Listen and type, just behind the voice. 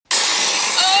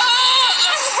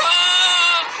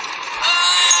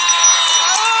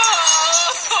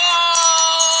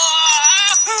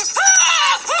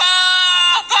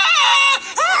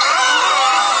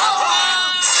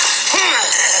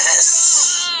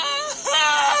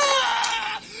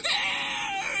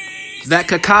That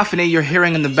cacophony you're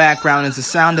hearing in the background is the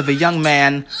sound of a young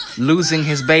man losing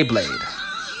his Beyblade.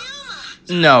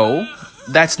 No,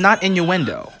 that's not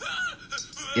innuendo.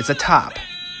 It's a top.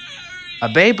 A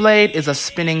Beyblade is a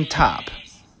spinning top.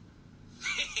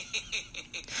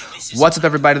 What's up,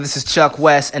 everybody? This is Chuck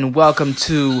West, and welcome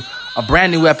to a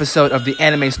brand new episode of the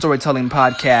Anime Storytelling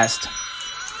Podcast.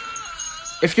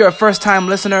 If you're a first-time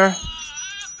listener,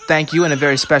 thank you and a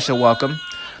very special welcome.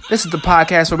 This is the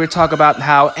podcast where we talk about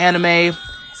how anime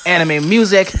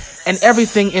music, and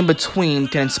everything in between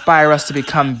can inspire us to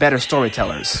become better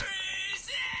storytellers.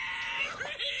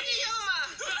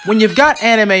 When you've got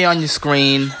anime on your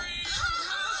screen,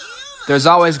 there's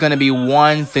always going to be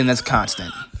one thing that's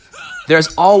constant.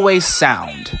 There's always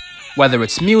sound, whether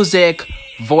it's music,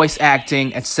 voice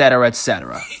acting, etc.,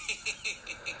 etc.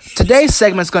 Today's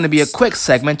segment is going to be a quick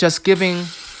segment, just giving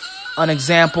an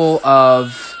example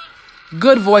of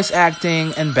good voice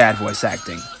acting and bad voice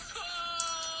acting.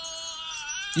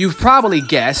 You've probably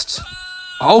guessed,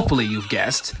 hopefully you've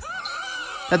guessed,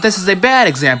 that this is a bad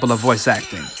example of voice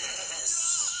acting.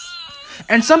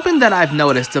 And something that I've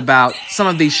noticed about some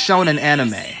of these shonen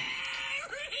anime,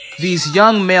 these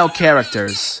young male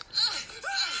characters,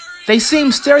 they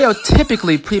seem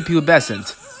stereotypically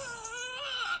prepubescent,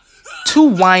 too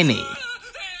whiny,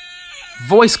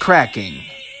 voice cracking.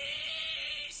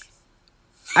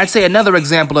 I'd say another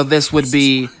example of this would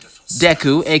be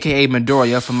Deku, aka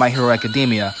Midoriya from My Hero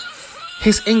Academia.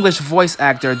 His English voice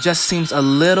actor just seems a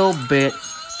little bit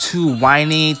too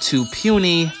whiny, too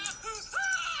puny,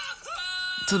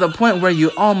 to the point where you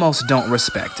almost don't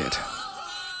respect it.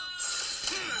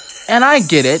 And I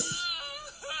get it.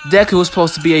 Deku is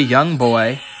supposed to be a young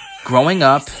boy, growing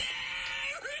up,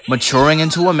 maturing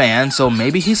into a man, so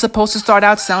maybe he's supposed to start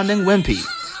out sounding wimpy.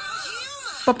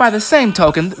 But by the same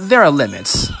token, there are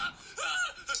limits.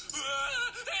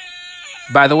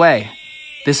 By the way,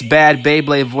 this bad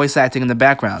Beyblade voice acting in the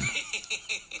background,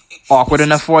 awkward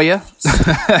enough for you?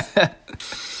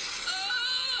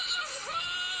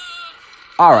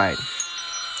 Alright.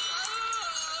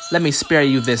 Let me spare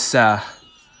you this,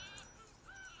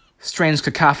 strange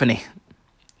cacophony.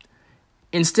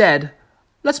 Instead,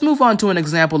 let's move on to an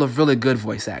example of really good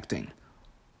voice acting.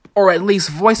 Or at least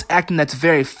voice acting that's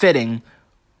very fitting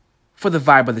for the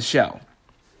vibe of the show.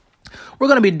 We're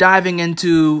going to be diving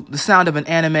into the sound of an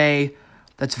anime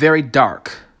that's very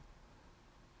dark.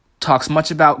 Talks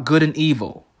much about good and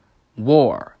evil,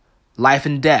 war, life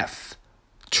and death,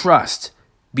 trust,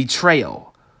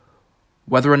 betrayal,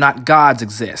 whether or not gods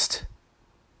exist,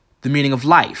 the meaning of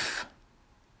life.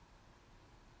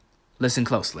 Listen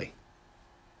closely.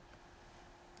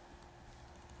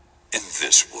 In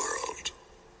this world,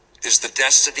 is the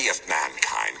destiny of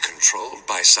mankind controlled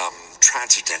by some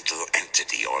transcendental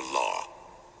entity or law?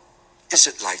 Is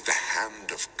it like the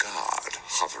hand of God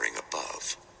hovering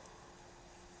above?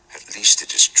 At least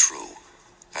it is true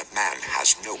that man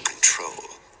has no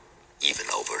control, even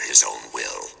over his own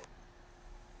will.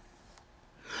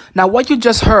 Now, what you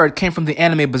just heard came from the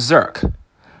anime Berserk.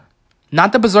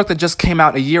 Not the Berserk that just came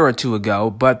out a year or two ago,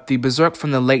 but the Berserk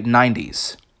from the late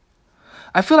 90s.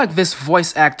 I feel like this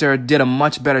voice actor did a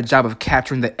much better job of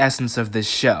capturing the essence of this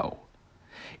show.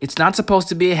 It's not supposed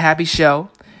to be a happy show.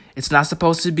 It's not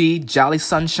supposed to be jolly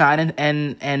sunshine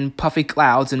and puffy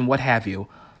clouds and what have you.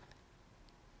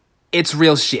 It's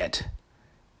real shit.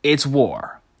 It's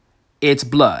war. It's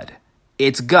blood.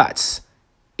 It's guts.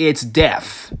 It's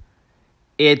death.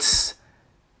 It's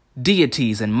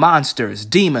deities and monsters,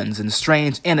 demons and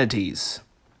strange entities.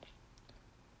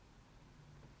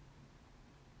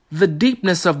 The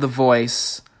deepness of the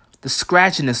voice, the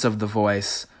scratchiness of the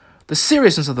voice, the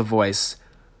seriousness of the voice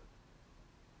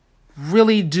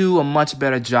really do a much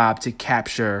better job to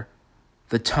capture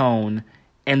the tone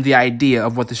and the idea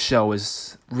of what the show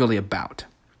is really about.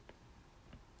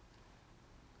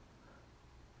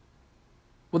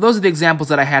 Well, those are the examples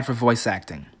that I had for voice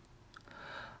acting.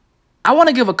 I want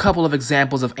to give a couple of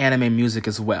examples of anime music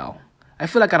as well. I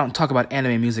feel like I don't talk about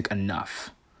anime music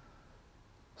enough.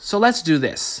 So let's do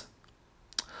this.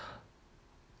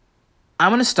 I'm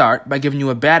going to start by giving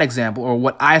you a bad example, or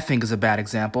what I think is a bad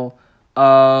example,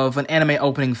 of an anime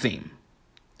opening theme.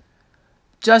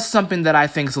 Just something that I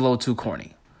think is a little too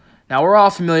corny. Now, we're all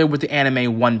familiar with the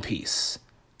anime One Piece.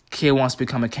 Kid wants to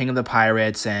become a king of the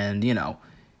pirates and,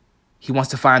 he wants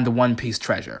to find the One Piece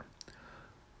treasure.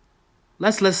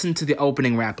 Let's listen to the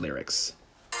opening rap lyrics.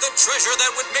 The treasure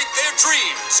that would make their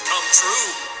dreams come true.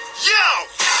 Yo!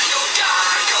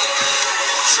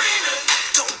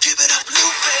 Don't give it up,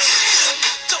 Luffy.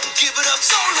 Don't give it up,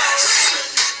 Zoro.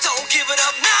 Don't give it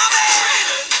up, Nami.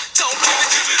 Don't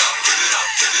give it up, give it up,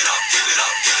 give it up, give it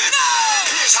up, give it up.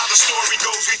 Here's how the story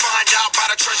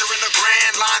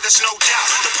mind, there's no doubt.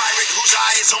 The pirate whose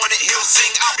eye is on it, he'll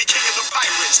sing, I'll be king of the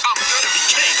pirates. I'm gonna be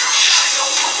king.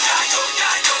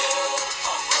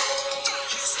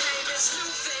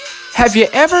 Have you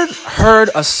ever heard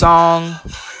a song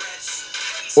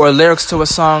or lyrics to a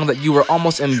song that you were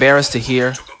almost embarrassed to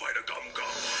hear?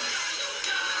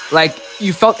 Like,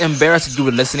 you felt embarrassed that you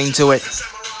were listening to it?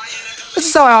 This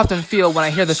is how I often feel when I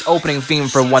hear this opening theme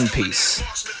for One Piece.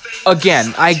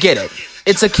 Again, I get it.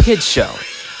 It's a kid's show.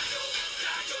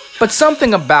 But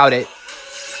something about it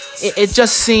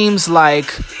just seems like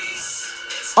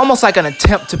almost like an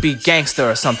attempt to be gangster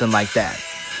or something like that.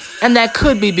 And that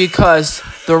could be because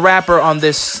the rapper on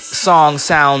this song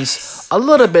sounds a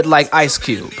little bit like Ice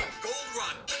Cube.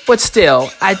 But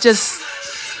still, I just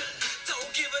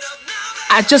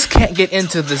can't get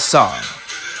into this song.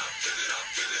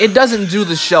 It doesn't do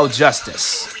the show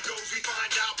justice.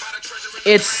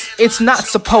 It's not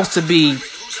supposed to be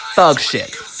thug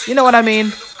shit. You know what I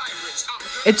mean?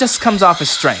 It just comes off as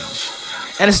strange.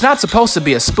 And it's not supposed to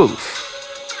be a spoof.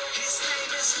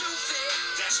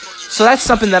 So that's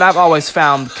something that I've always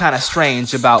found kind of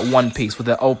strange about One Piece with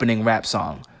the opening rap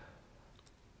song.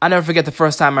 I never forget the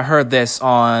first time I heard this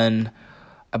on,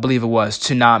 I believe it was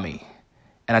Toonami.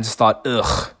 And I just thought,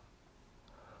 ugh.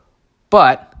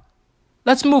 But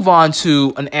let's move on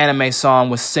to an anime song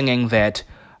with singing that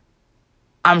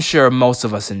I'm sure most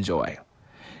of us enjoy.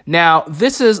 Now,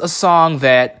 this is a song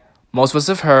that most of us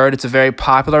have heard. It's a very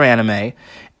popular anime.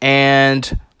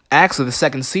 And actually, the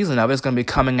second season of it is going to be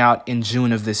coming out in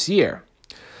June of this year.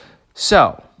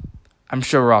 So, I'm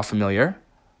sure we're all familiar.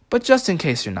 But just in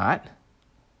case you're not,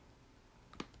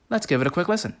 let's give it a quick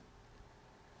listen.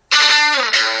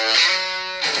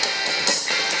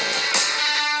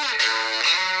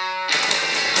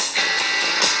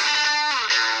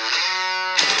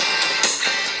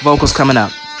 Vocals coming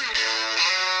up.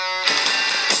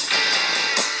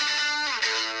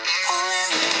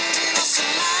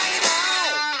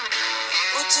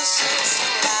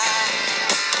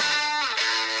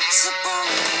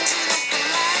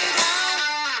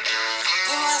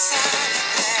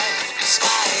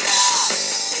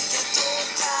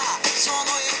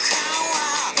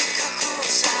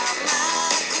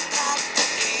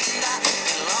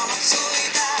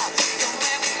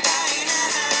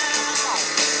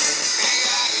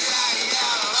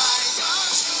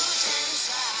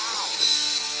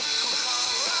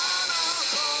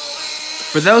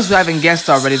 For those who haven't guessed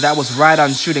already, that was Ride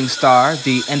on Shooting Star,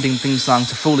 the ending theme song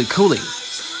to Fooly Cooly.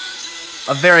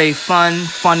 A very fun,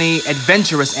 funny,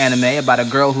 adventurous anime about a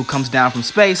girl who comes down from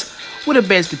space with a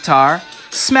bass guitar,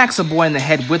 smacks a boy in the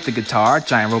head with the guitar,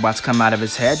 giant robots come out of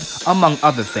his head, among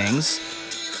other things.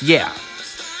 Yeah,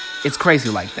 it's crazy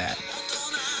like that.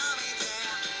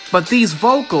 But these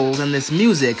vocals and this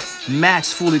music match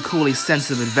Fooly Cooly's sense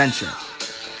of adventure.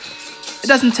 It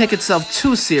doesn't take itself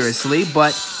too seriously,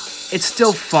 but it's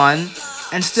still fun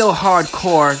and still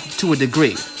hardcore to a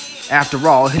degree. After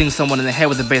all, hitting someone in the head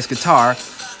with a bass guitar,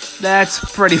 that's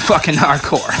pretty fucking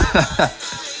hardcore.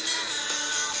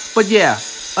 But yeah,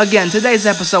 again, today's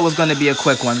episode was going to be a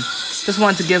quick one. Just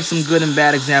wanted to give some good and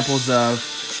bad examples of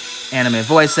anime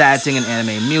voice acting and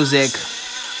anime music,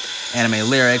 anime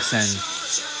lyrics, and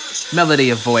melody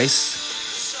of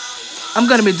voice. I'm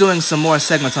going to be doing some more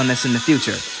segments on this in the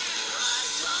future.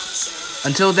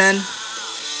 Until then,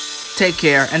 take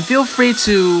care, and feel free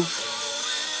to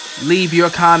leave your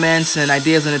comments and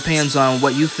ideas and opinions on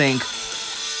what you think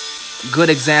good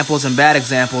examples and bad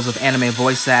examples of anime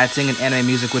voice acting and anime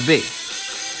music would be.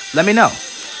 Let me know.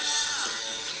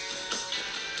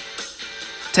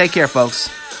 Take care, folks.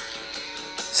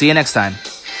 See you next time.